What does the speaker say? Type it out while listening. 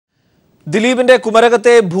ദിലീപിന്റെ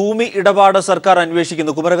കുമരകത്തെ ഭൂമി ഇടപാട് സർക്കാർ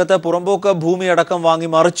അന്വേഷിക്കുന്നു. കുമരകത്തെ പുറമ്പോക്ക് ഭൂമി അടക്കം വാങ്ങി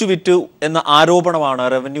മറിച്ചുവിറ്റു എന്ന ആരോപണമാണ്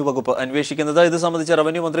റവന്യൂ വകുപ്പ് അന്വേഷിക്കുന്നത്. ഇത് സംബന്ധിച്ച്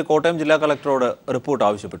റവന്യൂ മന്ത്രി കോട്ടയം ജില്ലാ കളക്ടറോട് റിപ്പോർട്ട്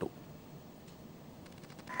ആവശ്യപ്പെട്ടു.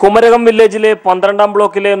 കുമരകം വില്ലേജിലെ 12ാം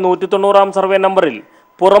ബ്ലോക്കിലെ 190ാം സർവേ നമ്പറിൽ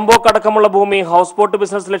പുറമ്പോക്കടക്കമുള്ള ഭൂമി ഹൗസ് ബോട്ട്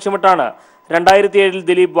ബിസിനസ് ലക്ഷ്യമിട്ടാണ് 2007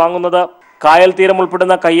 ദിലീപ് വാങ്ങുന്നത്. കായൽ തീരം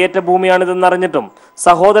ഉൾപ്പെടുന്ന കയ്യേറ്റ ഭൂമിയാണിതെന്നറിഞ്ഞിട്ടും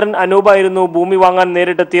സഹോദരൻ അനൂപായിരുന്നു ഭൂമി വാങ്ങാൻ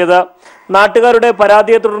നേരിട്ടെത്തിയത്. നാട്ടുകാരുടെ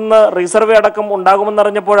പരാതിയെ തുടർന്ന് റീസർവേ അടക്കം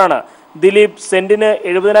ഉണ്ടാകുമെന്നറിഞ്ഞപ്പോഴാണ് ദിലീപ് സെന്റിന്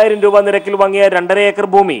 70,000 രൂപ നിരക്കിൽ വാങ്ങിയ 2.5 ഏക്കർ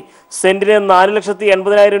ഭൂമി സെന്റിന്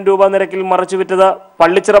 4,80,000 രൂപ നിരക്കിൽ മറിച്ചുവിറ്റത്.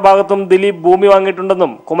 പള്ളിച്ചിറ ഭാഗത്തും ദിലീപ് ഭൂമി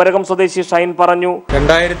വാങ്ങിയിട്ടുണ്ടെന്നും കുമരകം സ്വദേശി ഷൈൻ പറഞ്ഞു.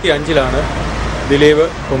 2005 ദിലീപ്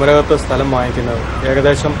കുമരകത്ത് സ്ഥലം വാങ്ങിക്കുന്നത്.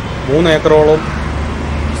 ഏകദേശം 3 ഏക്കറോളം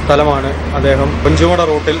സ്ഥലമാണ് അദ്ദേഹം കുഞ്ചുമട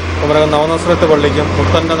റൂട്ടിൽ കുമരകം നവനസ്രത്ത് പള്ളിക്കും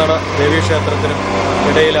മുത്തന്നനട ദേവീക്ഷേത്രത്തിനും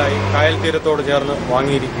ഇടയിലായി കായൽ തീരത്തോട് ചേർന്ന്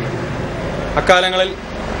വാങ്ങിയിരിക്കുന്നത്. അക്കാലങ്ങളിൽ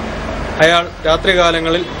അയാൾ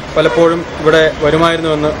രാത്രികാലങ്ങളിൽ പലപ്പോഴും ഇവിടെ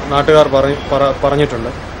വരുമായിരുന്നുവെന്ന് നാട്ടുകാർ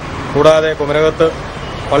പറഞ്ഞിട്ടുണ്ട്. കൂടാതെ കുമരകത്ത്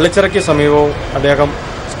പള്ളിച്ചിറയ്ക്ക് സമീപവും അദ്ദേഹം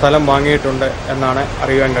സ്ഥലം വാങ്ങിയിട്ടുണ്ട് എന്നാണ്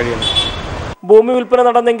അറിയാൻ കഴിയുന്നത്. ഭൂമി വിൽപ്പന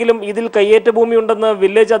നടന്നെങ്കിലും ഇതിൽ കയ്യേറ്റ ഭൂമിയുണ്ടെന്ന്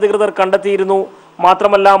വില്ലേജ് അധികൃതർ കണ്ടെത്തിയിരുന്നു.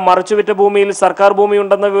 മാത്രമല്ല, മറിച്ചുവിറ്റ ഭൂമിയിൽ സർക്കാർ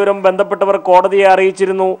ഭൂമിയുണ്ടെന്ന വിവരം ബന്ധപ്പെട്ടവർ കോടതിയെ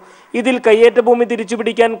അറിയിച്ചിരുന്നു. ഇതിൽ കയ്യേറ്റ ഭൂമി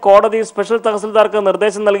തിരിച്ചുപിടിക്കാൻ കോടതി സ്പെഷ്യൽ തഹസിൽദാർക്ക്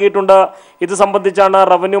നിർദ്ദേശം നൽകിയിട്ടുണ്ട്. ഇത് സംബന്ധിച്ചാണ്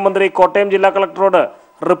റവന്യൂ മന്ത്രി കോട്ടയം ജില്ലാ കളക്ടറോട്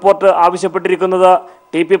റിപ്പോർട്ട് ആവശ്യപ്പെട്ടിരിക്കുന്നത്.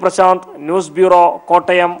 T P Prashant, news bureau,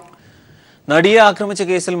 Kottayam. നടിയെ ആക്രമിച്ച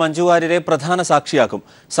കേസിൽ മഞ്ജു വാര്യരെ പ്രധാന സാക്ഷിയാക്കും.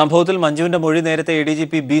 സംഭവത്തിൽ മഞ്ജുവിന്റെ മൊഴി നേരത്തെ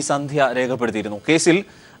ADGP B സന്ധ്യ രേഖപ്പെടുത്തിയിരുന്നു. കേസിൽ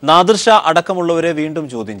നാദിർ ഷാ അടക്കമുള്ളവരെ വീണ്ടും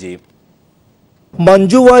ചോദ്യം ചെയ്യും.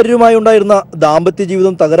 മഞ്ജു വാര്യരുമായി ഉണ്ടായിരുന്ന ദാമ്പത്യ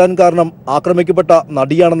ജീവിതം തകരാൻ കാരണം ആക്രമിക്കപ്പെട്ട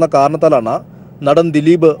നടിയാണെന്ന കാരണത്താലാണ് നടൻ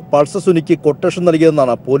ദിലീപ് പൾസർ സുനിക്ക് കൊട്ടേഷൻ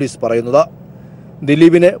നൽകിയതെന്നാണ് പോലീസ് പറയുന്നത്.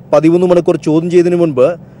 ദിലീപിനെ 13 മണിക്കൂർ ചോദ്യം ചെയ്തതിനു മുൻപ്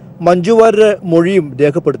മഞ്ജു വാര്യരെ മൊഴിയും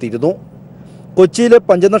രേഖപ്പെടുത്തിയിരുന്നു. കൊച്ചിയിലെ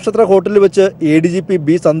പഞ്ചനക്ഷത്ര ഹോട്ടലിൽ വെച്ച് ADGP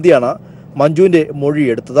B സന്ധ്യയാണ് മഞ്ജുവിന്റെ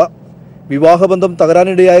മൊഴിയെടുത്തത്. വിവാഹബന്ധം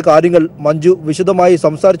തകരാനിടയായ കാര്യങ്ങൾ മഞ്ജു വിശദമായി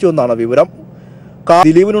സംസാരിച്ചുവെന്നാണ് വിവരം.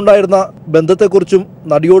 ദിലീപിനുണ്ടായിരുന്ന ബന്ധത്തെക്കുറിച്ചും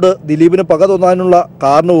നടിയോട് ദിലീപിന് പക തോന്നാനുള്ള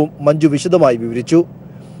കാരണവും മഞ്ജു വിശദമായി വിവരിച്ചു.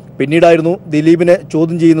 പിന്നീടായിരുന്നു ദിലീപിനെ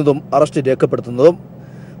ചോദ്യം ചെയ്യുന്നതും അറസ്റ്റ് രേഖപ്പെടുത്തുന്നതും.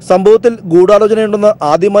 സംഭവത്തിൽ ഗൂഢാലോചനയുണ്ടെന്ന്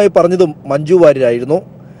ആദ്യമായി പറഞ്ഞതും മഞ്ജു വാര്യരായിരുന്നു.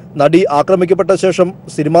 നടി ആക്രമിക്കപ്പെട്ട ശേഷം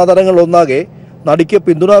സിനിമാ താരങ്ങളൊന്നാകെ നടിക്ക്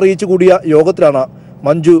പിന്തുണ അറിയിച്ചു കൂടിയ യോഗത്തിലാണ്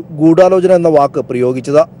മഞ്ജു ഗൂഢാലോചന എന്ന വാക്ക്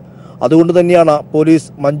പ്രയോഗിച്ചത്. അതുകൊണ്ട് തന്നെയാണ് പോലീസ്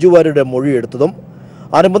മഞ്ജു വാര്യരുടെ മൊഴിയെടുത്തതും.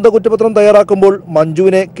 അനുബന്ധ കുറ്റപത്രം തയ്യാറാക്കുമ്പോൾ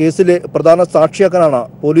മഞ്ജുവിനെ കേസിലെ പ്രധാന സാക്ഷിയാക്കാനാണ്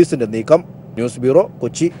പോലീസിന്റെ നീക്കം. News bureau,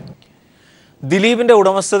 Kochi. ദിലീപിന്റെ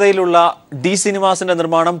ഉടമസ്ഥതയിലുള്ള ഡി സിനിമാസിന്റെ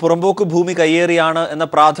നിർമ്മാണം പുറമ്പോക്ക് ഭൂമി കയ്യേറിയാണ് എന്ന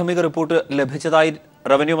പ്രാഥമിക റിപ്പോർട്ട് ലഭിച്ചതായി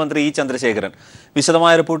റവന്യൂ മന്ത്രി E ചന്ദ്രശേഖരൻ.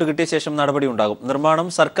 വിശദമായ റിപ്പോർട്ട് കിട്ടിയ ശേഷം നടപടിയുണ്ടാകും. നിർമ്മാണം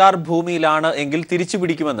സർക്കാർ ഭൂമിയിലാണ് എങ്കിൽ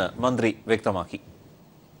തിരിച്ചുപിടിക്കുമെന്ന് മന്ത്രി വ്യക്തമാക്കി.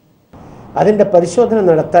 അതിൻ്റെ പരിശോധന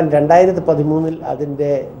നടത്താൻ 2013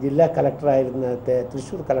 അതിൻ്റെ ജില്ലാ കളക്ടറായിരുന്ന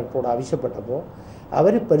തൃശ്ശൂർ കളക്ടറോട് ആവശ്യപ്പെട്ടപ്പോൾ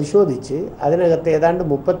അവർ പരിശോധിച്ച് അതിനകത്ത് ഏതാണ്ട്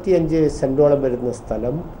 35 സെൻറ്റോളം വരുന്ന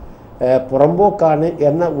സ്ഥലം പുറമ്പോക്കാണ്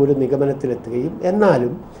എന്ന ഒരു നിഗമനത്തിലെത്തുകയും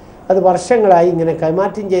എന്നാലും അത് വർഷങ്ങളായി ഇങ്ങനെ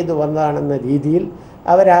കൈമാറ്റം ചെയ്തു വന്നതാണെന്ന രീതിയിൽ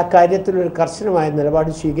അവർ ആ കാര്യത്തിലൊരു കർശനമായ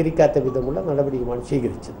നിലപാട് സ്വീകരിക്കാത്ത വിധമുള്ള നടപടിയുമാണ്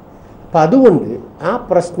സ്വീകരിച്ചത്. അപ്പം അതുകൊണ്ട് ആ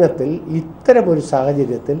പ്രശ്നത്തിൽ ഇത്തരമൊരു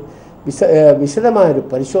സാഹചര്യത്തിൽ വിശദമായൊരു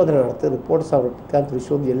പരിശോധന നടത്തി റിപ്പോർട്ട് സമർപ്പിക്കാൻ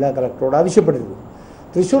തൃശ്ശൂർ ജില്ലാ കളക്ടറോട് ആവശ്യപ്പെട്ടിരുന്നു.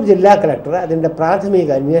 തൃശ്ശൂർ ജില്ലാ കളക്ടർ അതിൻ്റെ പ്രാഥമിക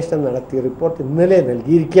അന്വേഷണം നടത്തിയ റിപ്പോർട്ട് ഇന്നലെ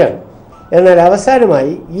നൽകിയിരിക്കുകയാണ്. എന്നാൽ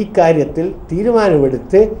അവസാനമായി ഈ കാര്യത്തിൽ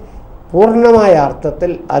തീരുമാനമെടുത്ത് പൂർണ്ണമായ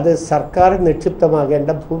അർത്ഥത്തിൽ അത് സർക്കാർ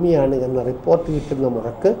നിക്ഷിപ്തമാകേണ്ട ഭൂമിയാണ് എന്ന റിപ്പോർട്ട് കിട്ടുന്ന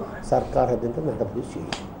മുറക്ക് സർക്കാർ അതിൻ്റെ നടപടി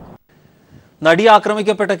സ്വീകരിക്കും. നടി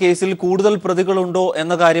ആക്രമിക്കപ്പെട്ട കേസിൽ കൂടുതൽ പ്രതികളുണ്ടോ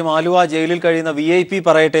എന്ന കാര്യം ആലുവ ജയിലിൽ കഴിയുന്ന VIP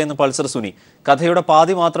പറയട്ടെ എന്ന് പൾസർ സുനി. കഥയുടെ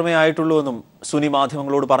പാതി മാത്രമേ ആയിട്ടുള്ളൂവെന്നും സുനി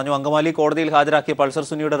മാധ്യമങ്ങളോട് പറഞ്ഞു. അങ്കമാലി കോടതിയിൽ ഹാജരാക്കിയ പൾസർ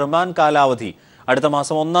സുനിയുടെ റിമാൻഡ് കാലാവധി അടുത്ത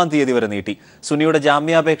മാസം 1-ാം തീയതി വരെ നീട്ടി. സുനിയുടെ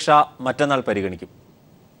ജാമ്യാപേക്ഷ മറ്റന്നാൾ പരിഗണിക്കും.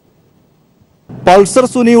 പൾസർ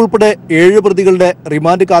സുനി ഉൾപ്പെടെ 7 പ്രതികളുടെ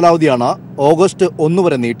റിമാൻഡ് കാലാവധിയാണ് ഓഗസ്റ്റ് 1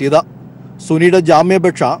 വരെ നീട്ടിയത്. സുനിയുടെ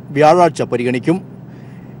ജാമ്യാപേക്ഷ വ്യാഴാഴ്ച പരിഗണിക്കും.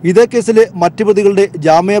 ഇതേ കേസിലെ മറ്റ് പ്രതികളുടെ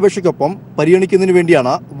ജാമ്യാപേക്ഷയ്ക്കൊപ്പം പരിഗണിക്കുന്നതിന്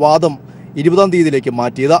വേണ്ടിയാണ് വാദം 20-ാം തീയതിയിലേക്ക്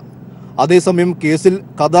മാറ്റിയത്. അതേസമയം കേസിൽ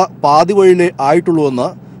കഥ പാതി വഴിയിലേ ആയിട്ടുള്ളൂവെന്ന്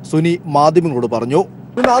സുനി മാധ്യമങ്ങളോട് പറഞ്ഞു.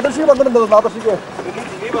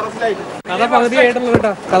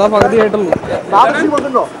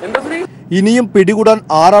 ഇനിയും പിടികൂടാൻ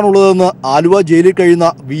ആരാണുള്ളതെന്ന് ആലുവ ജയിലിൽ കഴിയുന്ന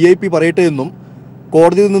VIP പറയട്ടെ എന്നും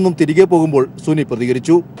കോടതിയിൽ നിന്നും തിരികെ പോകുമ്പോൾ സുനി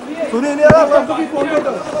പ്രതികരിച്ചു.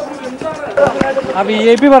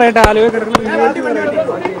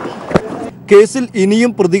 കേസിൽ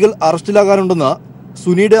ഇനിയും പ്രതികൾ അറസ്റ്റിലാകാനുണ്ടെന്ന്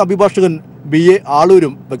സുനിയുടെ അഭിഭാഷകൻ BA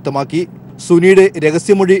ആളൂരും വ്യക്തമാക്കി. സുനിയുടെ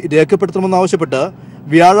രഹസ്യമൊഴി രേഖപ്പെടുത്തണമെന്നാവശ്യപ്പെട്ട്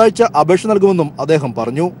വ്യാഴാഴ്ച അപേക്ഷ നൽകുമെന്നും അദ്ദേഹം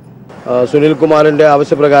പറഞ്ഞു. സുനിൽകുമാറിന്റെ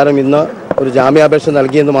ആവശ്യപ്രകാരം ഇന്ന് ഒരു ജാമ്യാപേക്ഷ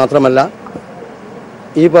നൽകിയെന്ന് മാത്രമല്ല,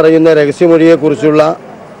 ഈ പറയുന്ന രഹസ്യമൊഴിയെക്കുറിച്ചുള്ള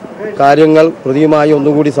കാര്യങ്ങൾ പ്രതിയുമായി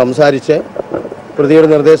ഒന്നുകൂടി സംസാരിച്ച് പ്രതിയുടെ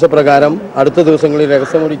നിർദ്ദേശപ്രകാരം അടുത്ത ദിവസങ്ങളിൽ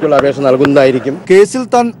രഹസ്യമൊഴിക്കുള്ള അപേക്ഷ നൽകുന്നതായിരിക്കും. കേസിൽ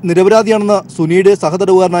താൻ നിരപരാധിയാണെന്ന് സുനിയുടെ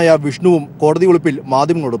സഹതടവുകാരനായ വിഷ്ണുവും കോടതി വിളിപ്പിൽ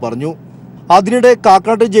മാധ്യമങ്ങളോട് പറഞ്ഞു. അതിനിടെ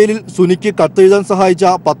കാക്കാട്ട് ജയിലിൽ സുനിക്ക് കത്തെഴുതാൻ സഹായിച്ച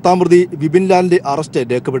 10ാം പ്രതി വിപിൻ ലാലിന്റെ അറസ്റ്റ്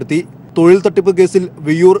രേഖപ്പെടുത്തി. തൊഴിൽ തട്ടിപ്പ് കേസിൽ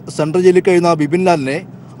വിയ്യൂർ സെൻട്രൽ ജയിലിൽ കഴിയുന്ന വിപിൻ ലാലിനെ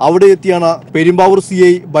അവിടെ എത്തിയാണ് Perumbavoor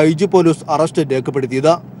CI Baiju police arrest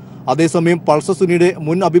രേഖപ്പെടുത്തിയത്. അതേസമയം പൾസർ സുനിയുടെ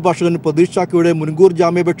മുൻ അഭിഭാഷകൻ പ്രതീഷ് ചാക്കോയുടെ മുൻകൂർ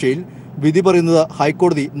ജാമ്യാപേക്ഷയിൽ വിധി പറയുന്നത്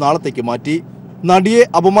ഹൈക്കോടതി നാളത്തേക്ക് മാറ്റി. നടിയെ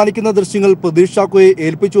അപമാനിക്കുന്ന ദൃശ്യങ്ങൾ പ്രതീഷ് ചാക്കോയെ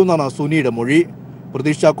ഏൽപ്പിച്ചുവെന്നാണ് സുനിയുടെ മൊഴി.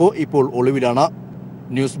 പ്രതീഷ് ചാക്കോ ഇപ്പോൾ ഒളിവിലാണ്.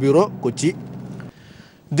 News bureau, Kochi.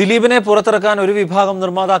 ദിലീപിനെ പുറത്തിറക്കാൻ ഒരു വിഭാഗം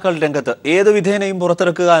നിർമ്മാതാക്കൾ രംഗത്ത്. ഏത് വിധേനയും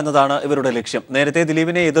പുറത്തിറക്കുക എന്നതാണ് ഇവരുടെ ലക്ഷ്യം. നേരത്തെ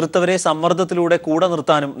ദിലീപിനെ എതിർത്തവരെ സമ്മർദ്ദത്തിലൂടെ കൂടെ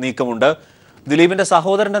നിർത്താനും നീക്കമുണ്ട്. ദിലീപിന്റെ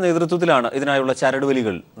സഹോദരന്റെ നേതൃത്വത്തിലാണ് ഇതിനായുള്ള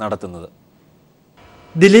ചരടുവലികൾ നടത്തുന്നത്.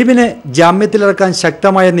 ദിലീപിനെ ജാമ്യത്തിലിറക്കാൻ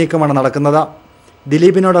ശക്തമായ നീക്കമാണ് നടക്കുന്നത്.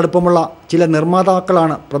 ദിലീപിനോടടുപ്പമുള്ള ചില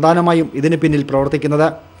നിർമ്മാതാക്കളാണ് പ്രധാനമായും ഇതിന് പിന്നിൽ പ്രവർത്തിക്കുന്നത്.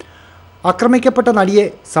 ആക്രമിക്കപ്പെട്ട നടിയെ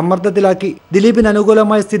സമ്മർദ്ദത്തിലാക്കി ദിലീപിന്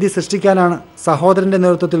അനുകൂലമായ സ്ഥിതി സൃഷ്ടിക്കാനാണ് സഹോദരന്റെ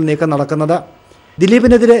നേതൃത്വത്തിൽ നീക്കം നടക്കുന്നത്.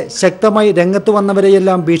 ദിലീപിനെതിരെ ശക്തമായി രംഗത്ത്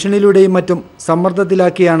വന്നവരെയെല്ലാം ഭീഷണിയിലൂടെയും മറ്റും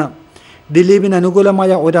സമ്മർദ്ദത്തിലാക്കിയാണ് ദിലീപിന്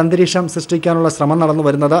അനുകൂലമായ ഒരു അന്തരീക്ഷം സൃഷ്ടിക്കാനുള്ള ശ്രമം നടന്നു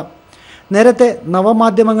വരുന്നത്. നേരത്തെ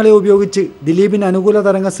നവമാധ്യമങ്ങളെ ഉപയോഗിച്ച് ദിലീപിന് അനുകൂല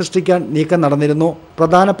തരംഗം സൃഷ്ടിക്കാൻ നീക്കം നടന്നിരുന്നു.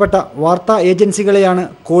 പ്രധാനപ്പെട്ട വാർത്താ ഏജൻസികളെയാണ്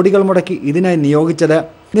കോടികൾ മുടക്കി ഇതിനായി നിയോഗിച്ചത്.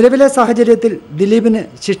 നിലവിലെ സാഹചര്യത്തിൽ ദിലീപിന്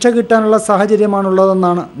ശിക്ഷ കിട്ടാനുള്ള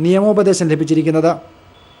സാഹചര്യമാണുള്ളതെന്നാണ് നിയമോപദേശം ലഭിച്ചിരിക്കുന്നത്.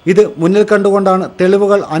 ഇത് മുന്നിൽ കണ്ടുകൊണ്ടാണ്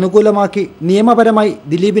തെളിവുകൾ അനുകൂലമാക്കി നിയമപരമായി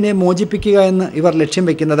ദിലീപിനെ മോചിപ്പിക്കുക എന്ന് ഇവർ ലക്ഷ്യം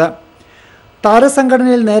വയ്ക്കുന്നത്.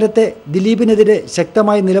 താരസംഘടനയിൽ നേരത്തെ ദിലീപിനെതിരെ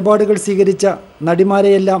ശക്തമായ നിലപാടുകൾ സ്വീകരിച്ച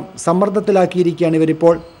നടിമാരെയെല്ലാം സമ്മർദ്ദത്തിലാക്കിയിരിക്കുകയാണ്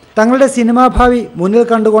ഇവരിപ്പോൾ. തങ്ങളുടെ സിനിമാ ഭാവി മുന്നിൽ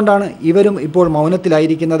കണ്ടുകൊണ്ടാണ് ഇവരും ഇപ്പോൾ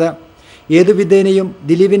മൗനത്തിലായിരിക്കുന്നത്. ഏതു വിധേനയും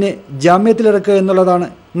ദിലീപിനെ ജാമ്യത്തിലിറക്കുക എന്നുള്ളതാണ്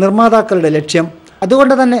നിർമ്മാതാക്കളുടെ ലക്ഷ്യം.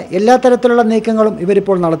 അതുകൊണ്ട് തന്നെ എല്ലാ തരത്തിലുള്ള നീക്കങ്ങളും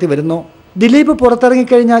ഇവരിപ്പോൾ നടത്തി വരുന്നു. ദിലീപ്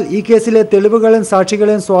പുറത്തിറങ്ങിക്കഴിഞ്ഞാൽ ഈ കേസിലെ തെളിവുകളെയും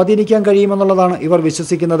സാക്ഷികളെയും സ്വാധീനിക്കാൻ കഴിയുമെന്നുള്ളതാണ് ഇവർ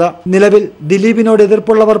വിശ്വസിക്കുന്നത്. നിലവിൽ ദിലീപിനോട്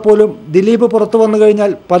എതിർപ്പുള്ളവർ പോലും ദിലീപ് പുറത്തു വന്നു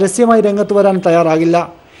കഴിഞ്ഞാൽ പരസ്യമായി രംഗത്ത് വരാൻ തയ്യാറാകില്ല.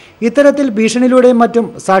 ഇത്തരത്തിൽ ഭീഷണിയിലൂടെയും മറ്റും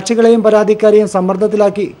സാക്ഷികളെയും പരാതിക്കാരെയും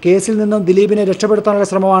സമ്മർദ്ദത്തിലാക്കി കേസിൽ നിന്നും ദിലീപിനെ രക്ഷപ്പെടുത്താനുള്ള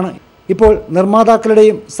ശ്രമമാണ് ഇപ്പോൾ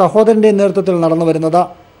നിർമ്മാതാക്കളുടെയും സഹോദരന്റെയും നേതൃത്വത്തിൽ നടന്നു വരുന്നത്.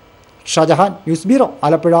 Shah Jahan, news bureau,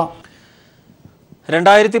 Alappuzha.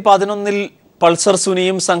 2011 Pulsar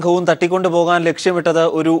സുനിയും സംഘവും തട്ടിക്കൊണ്ടുപോകാൻ ലക്ഷ്യമിട്ടത്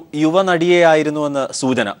ഒരു യുവനടിയെയായിരുന്നുവെന്ന്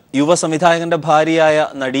സൂചന. യുവ സംവിധായകന്റെ ഭാര്യയായ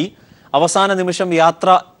നടി അവസാന നിമിഷം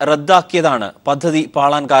യാത്ര റദ്ദാക്കിയതാണ് പദ്ധതി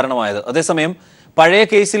പാളാൻ കാരണമായത്. അതേസമയം പഴയ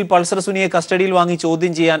കേസിൽ പൾസർ സുനിയെ കസ്റ്റഡിയിൽ വാങ്ങി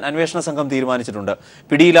ചോദ്യം ചെയ്യാൻ അന്വേഷണ സംഘം തീരുമാനിച്ചിട്ടുണ്ട്.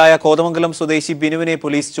 പിടിയിലായ കോതമംഗലം സ്വദേശി ബിനുവിനെ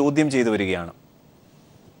പോലീസ് ചോദ്യം ചെയ്തു വരികയാണ്.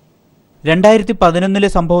 2011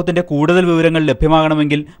 സംഭവത്തിന്റെ കൂടുതൽ വിവരങ്ങൾ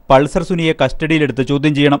ലഭ്യമാകണമെങ്കിൽ പൾസർ സുനിയെ കസ്റ്റഡിയിലെടുത്ത്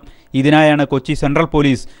ചോദ്യം ചെയ്യണം. ഇതിനായാണ് Kochi central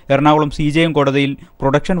police Ernakulam CJM കോടതിയിൽ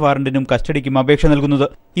പ്രൊഡക്ഷൻ വാറന്റിനും കസ്റ്റഡിക്കും അപേക്ഷ നൽകുന്നത്.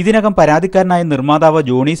 ഇതിനകം പരാതിക്കാരനായ നിർമ്മാതാവ്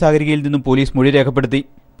ജോണി സാഗരികയിൽ നിന്നും പോലീസ് മൊഴി രേഖപ്പെടുത്തി.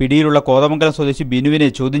 പിടിയിലുള്ള കോതമംഗലം സ്വദേശി ബിനുവിനെ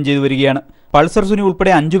ചോദ്യം ചെയ്തു വരികയാണ്. പൾസർ സുനി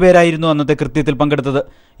ഉൾപ്പെടെ 5 പേരായിരുന്നു അന്നത്തെ കൃത്യത്തിൽ പങ്കെടുത്തത്.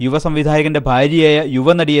 യുവ സംവിധായകന്റെ ഭാര്യയായ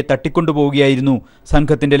യുവനടിയെ തട്ടിക്കൊണ്ടുപോവുകയായിരുന്നു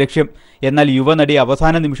സംഘത്തിന്റെ ലക്ഷ്യം. എന്നാൽ യുവനടി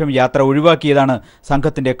അവസാന നിമിഷം യാത്ര ഒഴിവാക്കിയതാണ്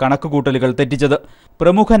സംഘത്തിന്റെ കണക്കുകൂട്ടലുകൾ തെറ്റിച്ചത്.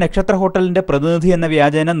 പ്രമുഖ നക്ഷത്ര ഹോട്ടലിന്റെ പ്രതിനിധി എന്ന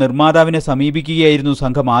വ്യാജേന നിർമ്മാതാവിനെ സമീപിക്കുകയായിരുന്നു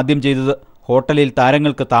സംഘം ആദ്യം ചെയ്തത്. ഹോട്ടലിൽ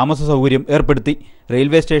താരങ്ങൾക്ക് താമസ സൗകര്യം ഏർപ്പെടുത്തി.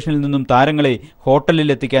 റെയിൽവേ സ്റ്റേഷനിൽ നിന്നും താരങ്ങളെ ഹോട്ടലിൽ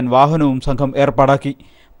എത്തിക്കാൻ വാഹനവും സംഘം ഏർപ്പാടാക്കി.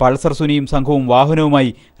 പൾസർ സുനിയും സംഘവും വാഹനവുമായി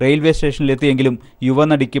റെയിൽവേ സ്റ്റേഷനിലെത്തിയെങ്കിലും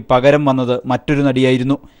യുവനടിക്ക് പകരം വന്നത് മറ്റൊരു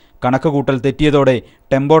നടിയായിരുന്നു. കണക്കുകൂട്ടൽ തെറ്റിയതോടെ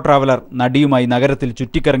ടെമ്പോ ട്രാവലർ നടിയുമായി നഗരത്തിൽ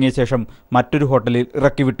ചുറ്റിക്കറങ്ങിയ ശേഷം മറ്റൊരു ഹോട്ടലിൽ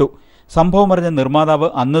ഇറക്കിവിട്ടു. സംഭവമറിഞ്ഞ നിർമ്മാതാവ്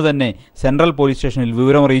അന്ന് തന്നെ സെൻട്രൽ പോലീസ് സ്റ്റേഷനിൽ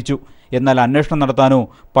വിവരമറിയിച്ചു. എന്നാൽ അന്വേഷണം നടത്താനോ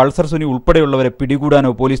പൾസർ സുനി ഉൾപ്പെടെയുള്ളവരെ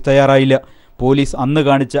പിടികൂടാനോ പോലീസ് തയ്യാറായില്ല. പോലീസ് അന്ന്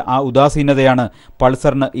കാണിച്ച ആ ഉദാസീനതയാണ്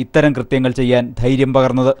പൾസറിന് ഇത്തരം കൃത്യങ്ങൾ ചെയ്യാൻ ധൈര്യം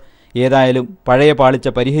പകർന്നത്. ഏതായാലും പഴയ പാളിച്ച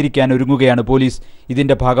പരിഹരിക്കാനൊരുങ്ങുകയാണ് പോലീസ്.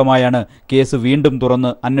 ഇതിന്റെ ഭാഗമായാണ് കേസ് വീണ്ടും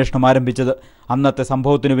തുറന്ന് അന്വേഷണം ആരംഭിച്ചത്. അന്നത്തെ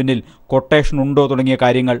സംഭവത്തിനു പിന്നിൽ കൊട്ടേഷൻ ഉണ്ടോ തുടങ്ങിയ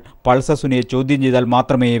കാര്യങ്ങൾ പൾസർ സുനിയെ ചോദ്യം ചെയ്താൽ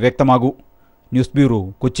മാത്രമേ വ്യക്തമാകൂ. News bureau,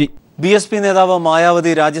 Kochi. BSP നേതാവ്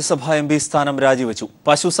മായാവതി രാജ്യസഭാ MP സ്ഥാനം രാജിവെച്ചു.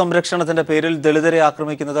 പശു സംരക്ഷണത്തിന്റെ പേരിൽ ദളിതരെ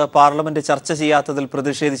ആക്രമിക്കുന്നത് പാർലമെന്റ് ചർച്ച ചെയ്യാത്തതിൽ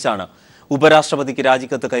പ്രതിഷേധിച്ചാണ് ഉപരാഷ്ട്രപതിക്ക്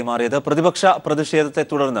രാജിക്കത്ത് കൈമാറിയത്. പ്രതിപക്ഷ പ്രതിഷേധത്തെ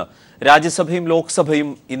തുടർന്ന് രാജ്യസഭയും ലോക്സഭയും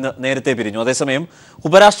ഇന്ന് നേരത്തെ പിരിഞ്ഞു. അതേസമയം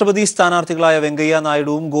ഉപരാഷ്ട്രപതി സ്ഥാനാർത്ഥികളായ വെങ്കയ്യ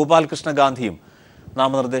നായിഡുവും ഗോപാൽകൃഷ്ണ ഗാന്ധിയും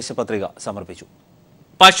നാമനിർദ്ദേശ പത്രിക സമർപ്പിച്ചു.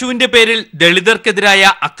 പശുവിന്റെ പേരിൽ ദളിതർക്കെതിരായ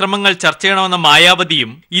അക്രമങ്ങൾ ചർച്ച ചെയ്യണമെന്ന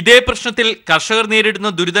മായാവതിയും ഇതേ പ്രശ്നത്തിൽ കർഷകർ നേരിടുന്ന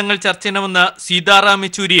ദുരിതങ്ങൾ ചർച്ച ചെയ്യണമെന്ന് സീതാറാം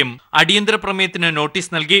യെച്ചൂരിയും അടിയന്തര പ്രമേയത്തിന്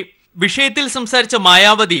നോട്ടീസ് നൽകി. വിഷയത്തിൽ സംസാരിച്ച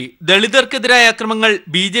മായാവതി ദളിതർക്കെതിരായ അക്രമങ്ങൾ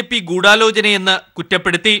BJP ഗൂഢാലോചനയെന്ന്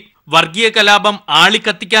കുറ്റപ്പെടുത്തി. വർഗീയ കലാപം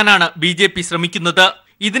ആളിക്കത്തിക്കാനാണ് BJP ശ്രമിക്കുന്നത്.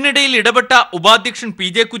 ഇതിനിടയിൽ ഇടപെട്ട ഉപാധ്യക്ഷൻ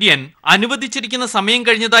PJ കുര്യൻ അനുവദിച്ചിരിക്കുന്ന സമയം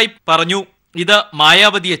കഴിഞ്ഞതായി പറഞ്ഞു. ഇത്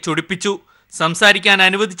മായാവതിയെ ചൊടിപ്പിച്ചു. സംസാരിക്കാൻ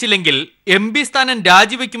അനുവദിച്ചില്ലെങ്കിൽ MP സ്ഥാനം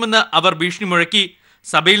രാജിവെക്കുമെന്ന് അവർ ഭീഷണി മുഴക്കി.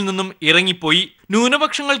 സഭയിൽ നിന്നും ഇറങ്ങിപ്പോയി.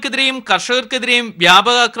 ന്യൂനപക്ഷങ്ങൾക്കെതിരെയും കർഷകർക്കെതിരെയും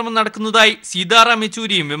വ്യാപകാക്രമണം നടക്കുന്നതായി സീതാറാം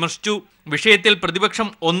യെച്ചൂരിയും വിമർശിച്ചു. വിഷയത്തിൽ പ്രതിപക്ഷം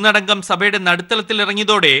ഒന്നടങ്കം സഭയുടെ നടുത്തളത്തിൽ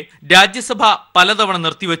ഇറങ്ങിയതോടെ രാജ്യസഭ പലതവണ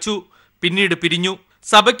നിർത്തിവച്ചു. പിന്നീട് പിരിഞ്ഞു.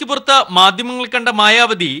 സഭയ്ക്ക് പുറത്ത് മാധ്യമങ്ങൾ കണ്ട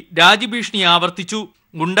മായാവതി രാജ്യഭീഷണി ആവർത്തിച്ചു.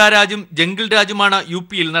 ഗുണ്ടാരാജും ജംഗിൾ രാജുമാണ്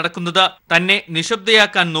UPയിൽ നടക്കുന്നത്. തന്നെ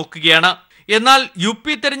നിശബ്ദയാക്കാൻ നോക്കുകയാണ്. എന്നാൽ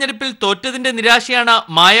UP തെരഞ്ഞെടുപ്പിൽ തോറ്റതിന്റെ നിരാശയാണ്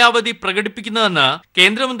മായാവതി പ്രകടിപ്പിക്കുന്നതെന്ന്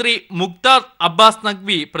കേന്ദ്രമന്ത്രി മുക്താർ അബ്ബാസ്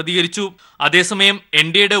നഖ്വി പ്രതികരിച്ചു. അതേസമയം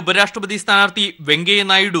NDAയുടെ ഉപരാഷ്ട്രപതി സ്ഥാനാർത്ഥി വെങ്കയ്യ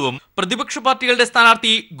നായിഡുവും പ്രതിപക്ഷ പാർട്ടികളുടെ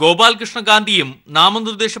സ്ഥാനാർത്ഥി ഗോപാൽകൃഷ്ണ ഗാന്ധിയും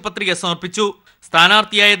നാമനിർദ്ദേശ പത്രിക സമർപ്പിച്ചു.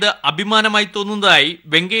 സ്ഥാനാർത്ഥിയായത് അഭിമാനമായി തോന്നുന്നതായി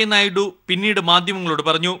വെങ്കയ്യ നായിഡു പിന്നീട് മാധ്യമങ്ങളോട്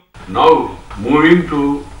പറഞ്ഞു. Now moving to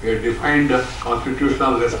a defined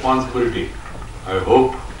constitutional responsibility, I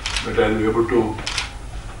hope that I will be able to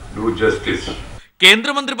do justice.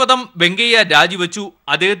 കേന്ദ്രമന്ത്രി പദം വെങ്കയ്യ രാജിവെച്ചു.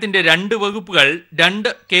 അദ്ദേഹത്തിന്റെ 2 വകുപ്പുകൾ 2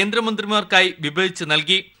 കേന്ദ്രമന്ത്രിമാർക്കായി വിഭജിച്ച്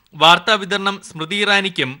നൽകി. വാർത്താ വിതരണം സ്മൃതി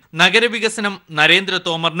ഇറാനിക്കും നഗരവികസനം Narendra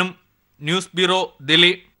തോമറിനും. News bureau,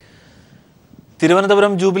 Delhi.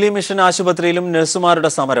 Thiruvananthapuram jubilee mission ആശുപത്രിയിലും നഴ്സുമാരുടെ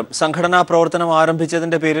സമരം. സംഘടനാ പ്രവർത്തനം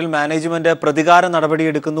ആരംഭിച്ചതിന്റെ പേരിൽ മാനേജ്മെന്റ് പ്രതികാര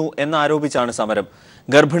നടപടിയെടുക്കുന്നു എന്നാരോപിച്ചാണ് സമരം.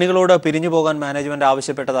 ഗർഭിണികളോട് പിരിഞ്ഞുപോകാൻ മാനേജ്മെന്റ്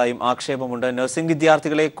ആവശ്യപ്പെട്ടതായും ആക്ഷേപമുണ്ട്. നഴ്സിംഗ്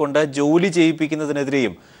വിദ്യാർത്ഥികളെ കൊണ്ട് ജോലി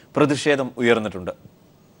ചെയ്യിപ്പിക്കുന്നതിനെതിരെയും പ്രതിഷേധം ഉയർന്നിട്ടുണ്ട്.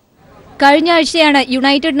 കഴിഞ്ഞ ആഴ്ചയാണ്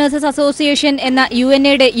യുണൈറ്റഡ് നഴ്സസ് അസോസിയേഷൻ എന്ന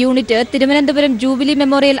UNAയുടെ യൂണിറ്റ് തിരുവനന്തപുരം ജൂബിലി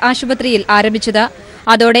മെമ്മോറിയൽ ആശുപത്രിയിൽ ആരംഭിച്ചത്.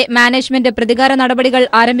 അതോടെ മാനേജ്മെന്റ് പ്രതികാര നടപടികൾ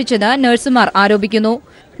ആരംഭിച്ചത് നഴ്സുമാർ ആരോപിക്കുന്നു.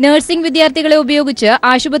 നഴ്സിംഗ് വിദ്യാർത്ഥികളെ ഉപയോഗിച്ച്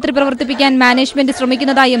ആശുപത്രി പ്രവർത്തിപ്പിക്കാൻ മാനേജ്മെന്റ്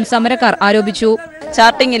ശ്രമിക്കുന്നതായും സമരക്കാർ ആരോപിച്ചു.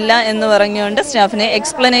 ചാർട്ടിംഗ് ഇല്ല എന്ന് പറഞ്ഞുകൊണ്ട് സ്റ്റാഫിനെ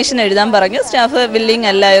എക്സ്പ്ലനേഷൻ എഴുതാൻ പറഞ്ഞു. സ്റ്റാഫ് വില്ലിംഗ്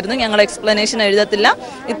അല്ലായിരുന്നു. ഞങ്ങൾ എക്സ്പ്ലനേഷൻ എഴുതത്തില്ല,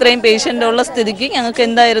 ഇത്രയും പേഷ്യൻ്റ് ഉള്ള സ്ഥിതിക്ക് ഞങ്ങൾക്ക്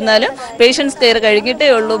എന്തായിരുന്നാലും പേഷ്യൻസ് കെയർ കഴിഞ്ഞിട്ടേ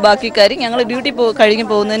ഉള്ളൂ ബാക്കി കാര്യം, ഞങ്ങൾ ഡ്യൂട്ടി കഴിഞ്ഞ്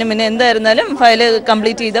പോകുന്നതിന് മുന്നേ എന്തായിരുന്നാലും ഫയൽ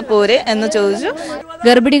കംപ്ലീറ്റ് ചെയ്താൽ പോരെ എന്ന് ചോദിച്ചു.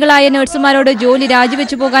 ഗർഭിണികളായ നഴ്സുമാരോട് ജോലി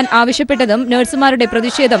രാജിവെച്ചു പോകാൻ ആവശ്യപ്പെട്ടതും നഴ്സുമാരുടെ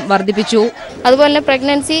പ്രതിഷേധം വർദ്ധിപ്പിച്ചു. അതുപോലെ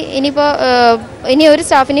പ്രഗ്നൻസി ഇനി ഒരു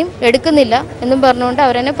സ്റ്റാഫിനെയും എടുക്കുന്നില്ല എന്നും പറഞ്ഞുകൊണ്ട്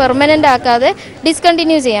അവരെന്നെ പെർമനന്റ് ആക്കാതെ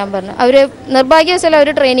ഡിസ്കണ്ടിന്യൂ ചെയ്യാൻ പറഞ്ഞു. അവര് നിർഭാഗ്യവശാൽ അവർ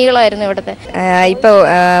ട്രെയിനികളായിരുന്നു ഇവിടുത്തെ. ഇപ്പോൾ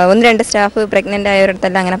 1-2 സ്റ്റാഫ് പ്രഗ്നന്റ്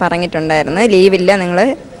ആയവരടുത്തെല്ലാം അങ്ങനെ പറഞ്ഞിട്ടുണ്ടായിരുന്നു, ലീവില്ല, നിങ്ങൾ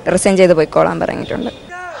റിസൈൻ ചെയ്ത് പോയിക്കോളാൻ പറഞ്ഞിട്ടുണ്ട്.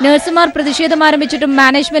 നഴ്സുമാർ പ്രതിഷേധം ആരംഭിച്ചിട്ടും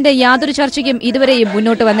മാനേജ്മെന്റ് യാതൊരു ചർച്ചയ്ക്കും ഇതുവരെയും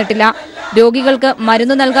മുന്നോട്ട് വന്നിട്ടില്ല. രോഗികൾക്ക്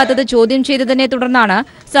മരുന്ന് നൽകാത്തത് ചോദ്യം ചെയ്തതിനെ തുടർന്നാണ്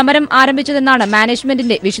സമരം ആരംഭിച്ചതെന്നാണ്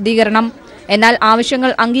മാനേജ്മെന്റിന്റെ വിശദീകരണം. എന്നാൽ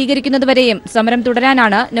ആവശ്യങ്ങൾ അംഗീകരിക്കുന്നതുവരെയും സമരം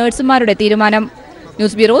തുടരാനാണ് നഴ്സുമാരുടെ തീരുമാനം.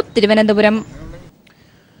 News bureau, Thiruvananthapuram.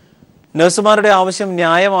 നഴ്സുമാരുടെ ആവശ്യം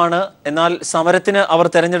ന്യായമാണ്. എന്നാൽ സമരത്തിന് അവർ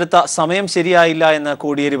തെരഞ്ഞെടുത്ത സമയം ശരിയായില്ല എന്ന്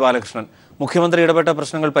കോടിയേരി ബാലകൃഷ്ണൻ. മുഖ്യമന്ത്രി ഇടപെട്ട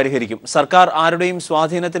പ്രശ്നങ്ങൾ പരിഹരിക്കും. സർക്കാർ ആരുടെയും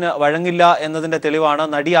സ്വാധീനത്തിന് വഴങ്ങില്ല എന്നതിന്റെ തെളിവാണ്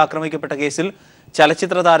നടി ആക്രമിക്കപ്പെട്ട കേസിൽ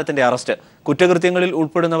ചലച്ചിത്ര താരത്തിന്റെ അറസ്റ്റ്. കുറ്റകൃത്യങ്ങളിൽ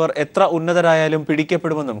ഉൾപ്പെടുന്നവർ എത്ര ഉന്നതരായാലും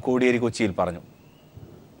പിടിക്കപ്പെടുമെന്നും കോടിയേരി കൊച്ചിയിൽ പറഞ്ഞു.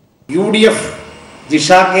 UDF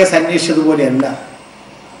ജിഷ കേസ് അന്വേഷിച്ചതുപോലെയല്ല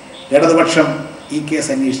ഇടതുപക്ഷം ഈ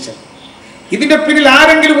കേസ് അന്വേഷിച്ചത്. ഇതിന്റെ പിന്നിൽ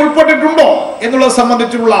ആരെങ്കിലും ഉൾപ്പെട്ടിട്ടുണ്ടോ എന്നുള്ളത്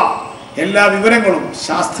സംബന്ധിച്ചുള്ള എല്ലാ വിവരങ്ങളും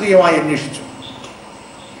ശാസ്ത്രീയമായി അന്വേഷിച്ചു.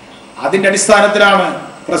 അതിന്റെ അടിസ്ഥാനത്തിലാണ്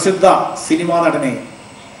പ്രസിദ്ധ സിനിമാ നടനെ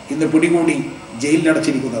ഇന്ന് പിടികൂടി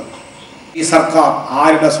ജയിലിലടച്ചിരിക്കുന്നത്. ഈ സർക്കാർ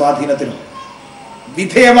ആരുടെ സ്വാധീനത്തിനും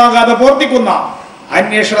വിധേയമാകാതെ പ്രവർത്തിക്കുന്ന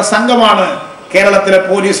അന്വേഷണ സംഘമാണ് കേരളത്തിലെ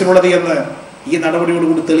പോലീസിനുള്ളത് എന്ന് ഈ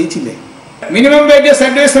നടപടിയോടുകൂടി തെളിയിച്ചില്ലേ? മിനിമം വേജസ്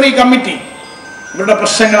അഡ്വൈസറി കമ്മിറ്റി ഇവരുടെ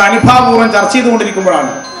പ്രശ്നങ്ങൾ അനുഭാവപൂർവ്വം ചർച്ച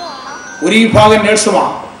ചെയ്തുകൊണ്ടിരിക്കുമ്പോഴാണ് ഒരു വിഭാഗം നഴ്സുമാർ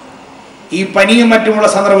ഈ പനിയും മറ്റുമുള്ള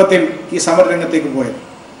സന്ദർഭത്തിൽ ഈ സമരരംഗത്തേക്ക് പോയത്.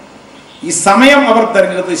 ഈ സമയം അവർ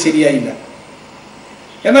തെരഞ്ഞെടുത്തത് ശരിയായില്ല.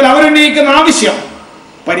 എന്നാൽ അവരുന്നയിക്കുന്ന ആവശ്യം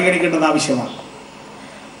പരിഗണിക്കേണ്ടത് ആവശ്യമാണ്.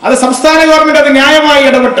 അത് സംസ്ഥാന ഗവൺമെന്റ് അത് ന്യായമായി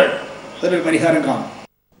ഇടപെട്ട് അതിനൊരു പരിഹാരം കാണും.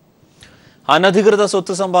 അനധികൃത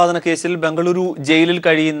സ്വത്ത് സമ്പാദന കേസിൽ ബംഗളൂരു ജയിലിൽ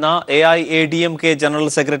കഴിയുന്ന AIADMK ജനറൽ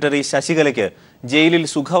സെക്രട്ടറി ശശികലയ്ക്ക് ജയിലിൽ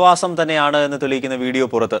സുഖവാസം തന്നെയാണ് എന്ന് തെളിയിക്കുന്ന വീഡിയോ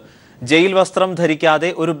പുറത്ത്. ജയിൽ വസ്ത്രം ധരിക്കാതെ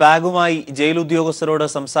ഒരു ബാഗുമായി ജയിൽ ഉദ്യോഗസ്ഥരോട്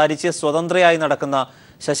സംസാരിച്ച് സ്വതന്ത്രയായി നടക്കുന്ന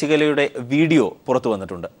ശശികലയുടെ വീഡിയോ പുറത്തു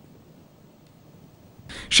വന്നിട്ടുണ്ട്.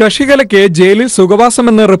 ശശികലയ്ക്ക് ജയിലിൽ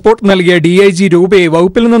സുഖവാസമെന്ന് റിപ്പോർട്ട് നൽകിയ ഡിഐജി രൂപയെ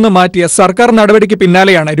വകുപ്പിൽ നിന്ന് മാറ്റിയ സർക്കാർ നടപടിക്ക്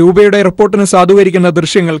പിന്നാലെയാണ് രൂപയുടെ റിപ്പോർട്ടിന് സാധൂകരിക്കുന്ന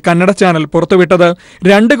ദൃശ്യങ്ങൾ കന്നഡ ചാനൽ പുറത്തുവിട്ടത്.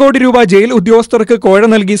 2 കോടി രൂപ ജയിൽ ഉദ്യോഗസ്ഥർക്ക് കോഴ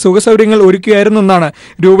നൽകി സുഖസൗകര്യങ്ങൾ ഒരുക്കുകയായിരുന്നെന്നാണ്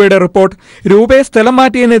രൂപയുടെ റിപ്പോർട്ട്. രൂപയെ സ്ഥലം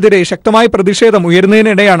മാറ്റിയതിനെതിരെ ശക്തമായ പ്രതിഷേധം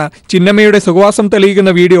ഉയർന്നതിനിടെയാണ് ചിന്നമ്മയുടെ സുഖവാസം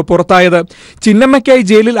തെളിയിക്കുന്ന വീഡിയോ പുറത്തായത്. ചിന്നമ്മയ്ക്കായി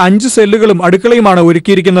ജയിലിൽ 5 സെല്ലുകളും അടുക്കളയുമാണ്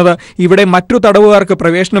ഒരുക്കിയിരിക്കുന്നത്. ഇവിടെ മറ്റു തടവുകാർക്ക്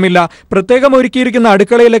പ്രവേശനമില്ല. പ്രത്യേകം ഒരുക്കിയിരിക്കുന്ന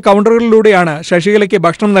അടുക്കളയിലെ കൗണ്ടറുകളിലൂടെയാണ് ശശികലയ്ക്ക്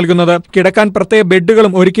ഭക്ഷണം നൽകുന്നത്. കിടക്കാൻ പ്രത്യേക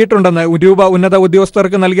ബെഡുകളും ഒരുക്കിയിട്ടുണ്ടെന്ന് രൂപ ഉന്നത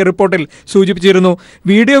ഉദ്യോഗസ്ഥർക്ക് നൽകിയ റിപ്പോർട്ടിൽ സൂചിപ്പിച്ചിരുന്നു.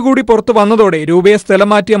 വീഡിയോ കൂടി പുറത്തു വന്നതോടെ രൂപയെ സ്ഥലം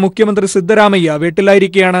മാറ്റിയ മുഖ്യമന്ത്രി സിദ്ധരാമയ്യ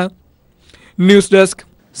വീട്ടിലായിരിക്കുകയാണ്. News desk.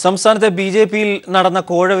 സംസ്ഥാനത്തെ ബിജെപിയിൽ നടന്ന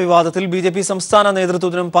കോഴ വിവാദത്തിൽ ബിജെപി സംസ്ഥാന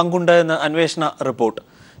നേതൃത്വത്തിനും പങ്കുണ്ട് എന്ന് അന്വേഷണ റിപ്പോർട്ട്.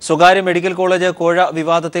 സ്വകാര്യ മെഡിക്കൽ കോളേജ് കോഴ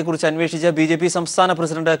വിവാദത്തെക്കുറിച്ച് അന്വേഷിച്ച ബിജെപി സംസ്ഥാന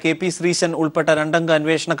പ്രസിഡന്റ് കെ.പി. ശ്രീശൻ ഉൾപ്പെട്ട 2 അംഗ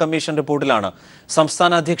അന്വേഷണ കമ്മീഷൻ റിപ്പോർട്ടിലാണ്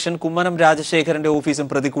സംസ്ഥാന അധ്യക്ഷൻ കുമ്മനം രാജശേഖരന്റെ ഓഫീസും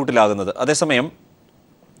പ്രതിക്കൂട്ടിലാകുന്നത്. അതേസമയം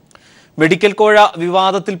മെഡിക്കൽ കോഴ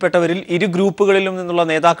വിവാദത്തിൽപ്പെട്ടവരിൽ 2 ഗ്രൂപ്പുകളിലും നിന്നുള്ള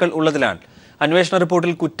നേതാക്കൾ ഉള്ളതിനാൽ അന്വേഷണ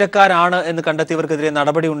റിപ്പോർട്ടിൽ കുറ്റക്കാരാണ് എന്ന് കണ്ടെത്തിയവർക്കെതിരെ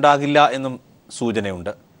നടപടി ഉണ്ടാകില്ല എന്നും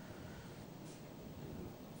സൂചനയുണ്ട്.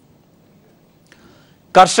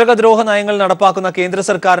 കർഷകദ്രോഹ നയങ്ങൾ നടപ്പാക്കുന്ന കേന്ദ്ര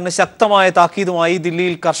സർക്കാരിന് ശക്തമായ താക്കീതുമായി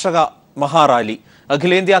ദില്ലിയിൽ കർഷക മഹാറാലി.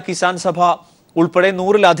 അഖിലേന്ത്യാ കിസാൻ സഭ ഉൾപ്പെടെ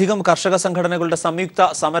 100-ലധികം കർഷക സംഘടനകളുടെ സംയുക്ത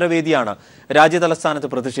സമരവേദിയാണ് രാജ്യതലസ്ഥാനത്ത്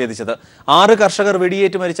പ്രതിഷേധിച്ചത്. 6 കർഷകർ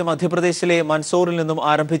വെടിയേറ്റ് മരിച്ച മധ്യപ്രദേശിലെ മൻസോറിൽ നിന്നും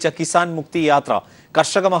ആരംഭിച്ച കിസാൻ മുക്തി യാത്ര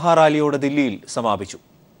കർഷക മഹാറാലിയോടെ ദില്ലിയിൽ സമാപിച്ചു.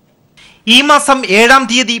 ഈ മാസം 7-ാം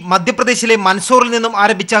തീയതി മധ്യപ്രദേശിലെ മൻസോറിൽ നിന്നും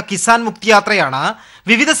ആരംഭിച്ച കിസാൻ മുക്തി യാത്രയാണ്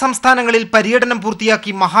വിവിധ സംസ്ഥാനങ്ങളിൽ പര്യടനം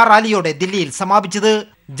പൂർത്തിയാക്കി മഹാറാലിയോടെ ദില്ലിയിൽ സമാപിച്ചത്.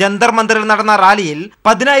 ജന്തർ മന്ദിറിൽ നടന്ന റാലിയിൽ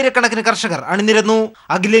 10,000-കണക്കിന് കർഷകർ അണിനിരന്നു.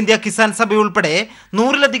 അഖിലേന്ത്യാ കിസാൻ സഭ ഉൾപ്പെടെ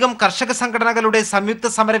 100-ലധികം കർഷക സംഘടനകളുടെ സംയുക്ത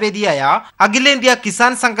സമരവേദിയായ അഖിലേന്ത്യാ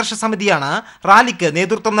കിസാൻ സംഘർഷ സമിതിയാണ് റാലിക്ക്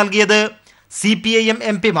നേതൃത്വം നൽകിയത്. CPIM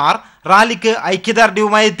MP-മാർ റാലിക്ക്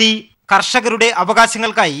ഐക്യദാർഢ്യവുമായെത്തി. കർഷകരുടെ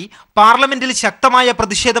അവകാശങ്ങൾക്കായി പാർലമെന്റിൽ ശക്തമായ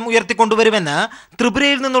പ്രതിഷേധം ഉയർത്തിക്കൊണ്ടുവരുമെന്ന്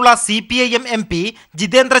ത്രിപുരയിൽ നിന്നുള്ള CPIM MP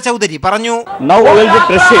ജിതേന്ദ്ര ചൗധരി പറഞ്ഞു. Now we will be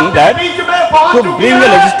pressing that to bring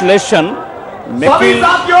a legislation making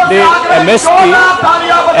the MSP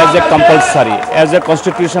as a compulsory, as a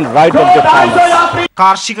constitution right of the farmers.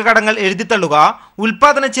 കാർഷിക കടങ്ങൾ എഴുതിത്തള്ളുക,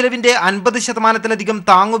 ഉൽപാദന ചെലവിന്റെ 50%-ലധികം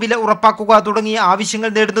താങ്ങുവില ഉറപ്പാക്കുക തുടങ്ങിയ ആവശ്യങ്ങൾ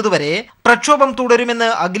നേടുന്നതുവരെ പ്രക്ഷോഭം തുടരുമെന്ന്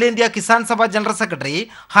അഖിലേന്ത്യാ കിസാൻ സഭ ജനറൽ സെക്രട്ടറി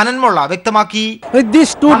ഹനൻ മൊള്ള വ്യക്തമാക്കി.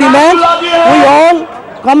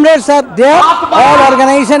 Comrades are there, all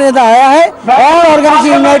organization is there, all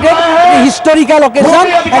organization united, historical occasion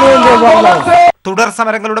and തുടർ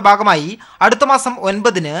സമരങ്ങളുടെ ഭാഗമായി അടുത്ത മാസം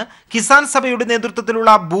 9-ന് കിസാൻ സഭയുടെ നേതൃത്വത്തിലുള്ള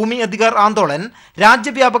ഭൂമി അധികാർ ആന്തോളൻ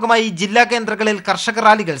രാജ്യവ്യാപകമായി ജില്ലാ കേന്ദ്രങ്ങളിൽ കർഷക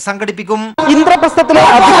റാലികൾ സംഘടിപ്പിക്കും. ഇന്ദ്രപ്രസ്ഥത്തിലെ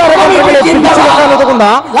അധികാര കേന്ദ്രങ്ങളെ പിടിച്ചെടുക്കാനുതകുന്ന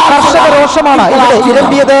കർഷക രോഷമാണ് ഇവിടെ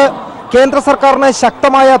ഇരമ്പിയത്. കേന്ദ്ര സർക്കാരിന്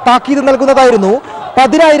ശക്തമായ താക്കീത് നൽകുന്നതായിരുന്നു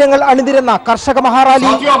 10,000-ങ്ങൾ അണിനിരുന്ന കർഷക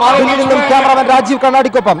മഹാറാലി. ദില്ലിയിൽ നിന്നും cameraman Rajeev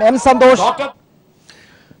കണ്ണാടിക്കൊപ്പം M. Santhosh.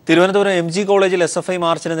 Thiruvananthapuram MG കോളേജിൽ SFI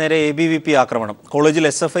മാർച്ചിന് നേരെ ABVP ആക്രമണം. കോളേജിൽ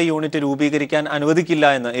SFI യൂണിറ്റ് രൂപീകരിക്കാൻ അനുവദിക്കില്ല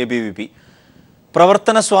എന്ന് ABVP.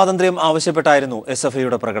 പ്രവർത്തന സ്വാതന്ത്ര്യം ആവശ്യപ്പെട്ടായിരുന്നു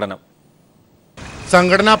SFIയുടെ പ്രകടനം.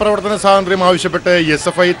 സംഘടനാ പ്രവർത്തന സ്വാതന്ത്ര്യം ആവശ്യപ്പെട്ട്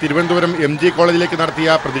SFI തിരുവനന്തപുരം MG കോളേജിലേക്ക്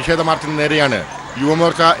നടത്തിയ പ്രതിഷേധ മാർച്ചിന് നേരെയാണ്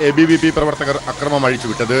യുവമോർച്ച ABVP പ്രവർത്തകർ അക്രമം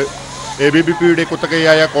അഴിച്ചുവിട്ടത്. ABVPയുടെ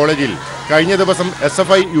കുത്തകയായ കോളേജിൽ കഴിഞ്ഞ ദിവസം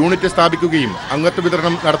SFI യൂണിറ്റ് സ്ഥാപിക്കുകയും അംഗത്വ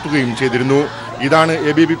വിതരണം നടത്തുകയും ചെയ്തിരുന്നു. ഇതാണ്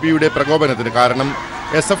ABVPയുടെ പ്രകോപനത്തിന് കാരണം.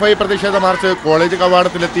 SFI പ്രതിഷേധ മാർച്ച് കോളേജ്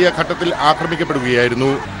കവാടത്തിലെത്തിയ ഘട്ടത്തിൽ ആക്രമിക്കപ്പെടുകയായിരുന്നു.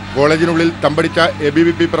 കോളേജിനുള്ളിൽ തമ്പടിച്ച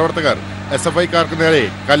ABVP പ്രവർത്തകർ SFIക്കാർക്ക് നേരെ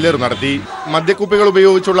കല്ലേറ് നടത്തി. മദ്യക്കുപ്പികൾ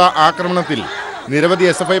ഉപയോഗിച്ചുള്ള ആക്രമണത്തിൽ നിരവധി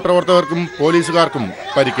SFI പ്രവർത്തകർക്കും പോലീസുകാർക്കും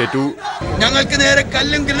പരിക്കേറ്റു. ഞങ്ങൾക്ക് നേരെ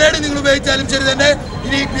കല്ലും ഗ്രനേഡും നിങ്ങൾ ഉപയോഗിച്ചാലും ശരി തന്നെ,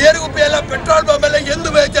 ഇനി ബിയർ കുപ്പിയല്ല പെട്രോൾ പമ്പല്ല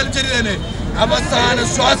എന്തുപയോഗിച്ചാലും ശരി തന്നെ, അവസാന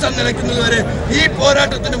ശ്വാസം നിലയ്ക്കുന്നതുവരെ ഈ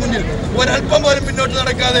പോരാട്ടത്തിന് മുന്നിൽ ഒരല്പം പോലും പിന്നോട്ട്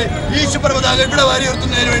നടക്കാതെ ഈ ശുഭ്രപതാക ഇവിടെ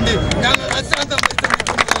വാരിയുയർത്തുന്നതിന് വേണ്ടി ഞങ്ങൾ അശാന്തം.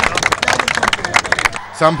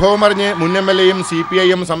 സംഭവം അറിഞ്ഞ് മുൻ MLAയും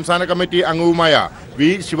CPIM സംസ്ഥാന കമ്മിറ്റി അംഗവുമായ V.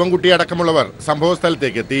 ശിവൻകുട്ടി അടക്കമുള്ളവർ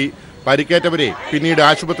സംഭവസ്ഥലത്തേക്കെത്തി. പരിക്കേറ്റവരെ പിന്നീട്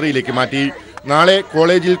ആശുപത്രിയിലേക്ക് മാറ്റി. നാളെ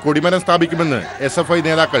കോളേജിൽ കൊടിമരം സ്ഥാപിക്കുമെന്ന് SFI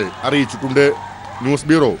നേതാക്കൾ അറിയിച്ചിട്ടുണ്ട്. News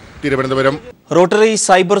bureau, Thiruvananthapuram. Rotary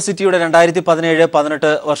cyber സിറ്റിയുടെ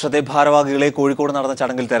 2017-18 വർഷത്തെ ഭാരവാഹികളെ കോഴിക്കോട് നടന്ന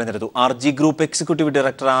ചടങ്ങിൽ തെരഞ്ഞെടുത്തു. RG group executive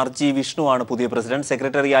director RG വിഷ്ണുവാണ് പുതിയ പ്രസിഡന്റ്.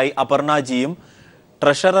 സെക്രട്ടറിയായി അപർണ ജിയും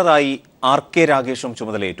ട്രഷററായി RK രാഗേഷും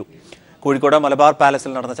ചുമതലയേറ്റു. കോഴിക്കോട് മലബാർ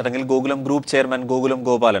പാലസിൽ നടന്ന ചടങ്ങിൽ ഗോകുലം ഗ്രൂപ്പ് ചെയർമാൻ ഗോകുലം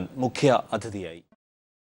ഗോപാലൻ മുഖ്യ അതിഥിയായി.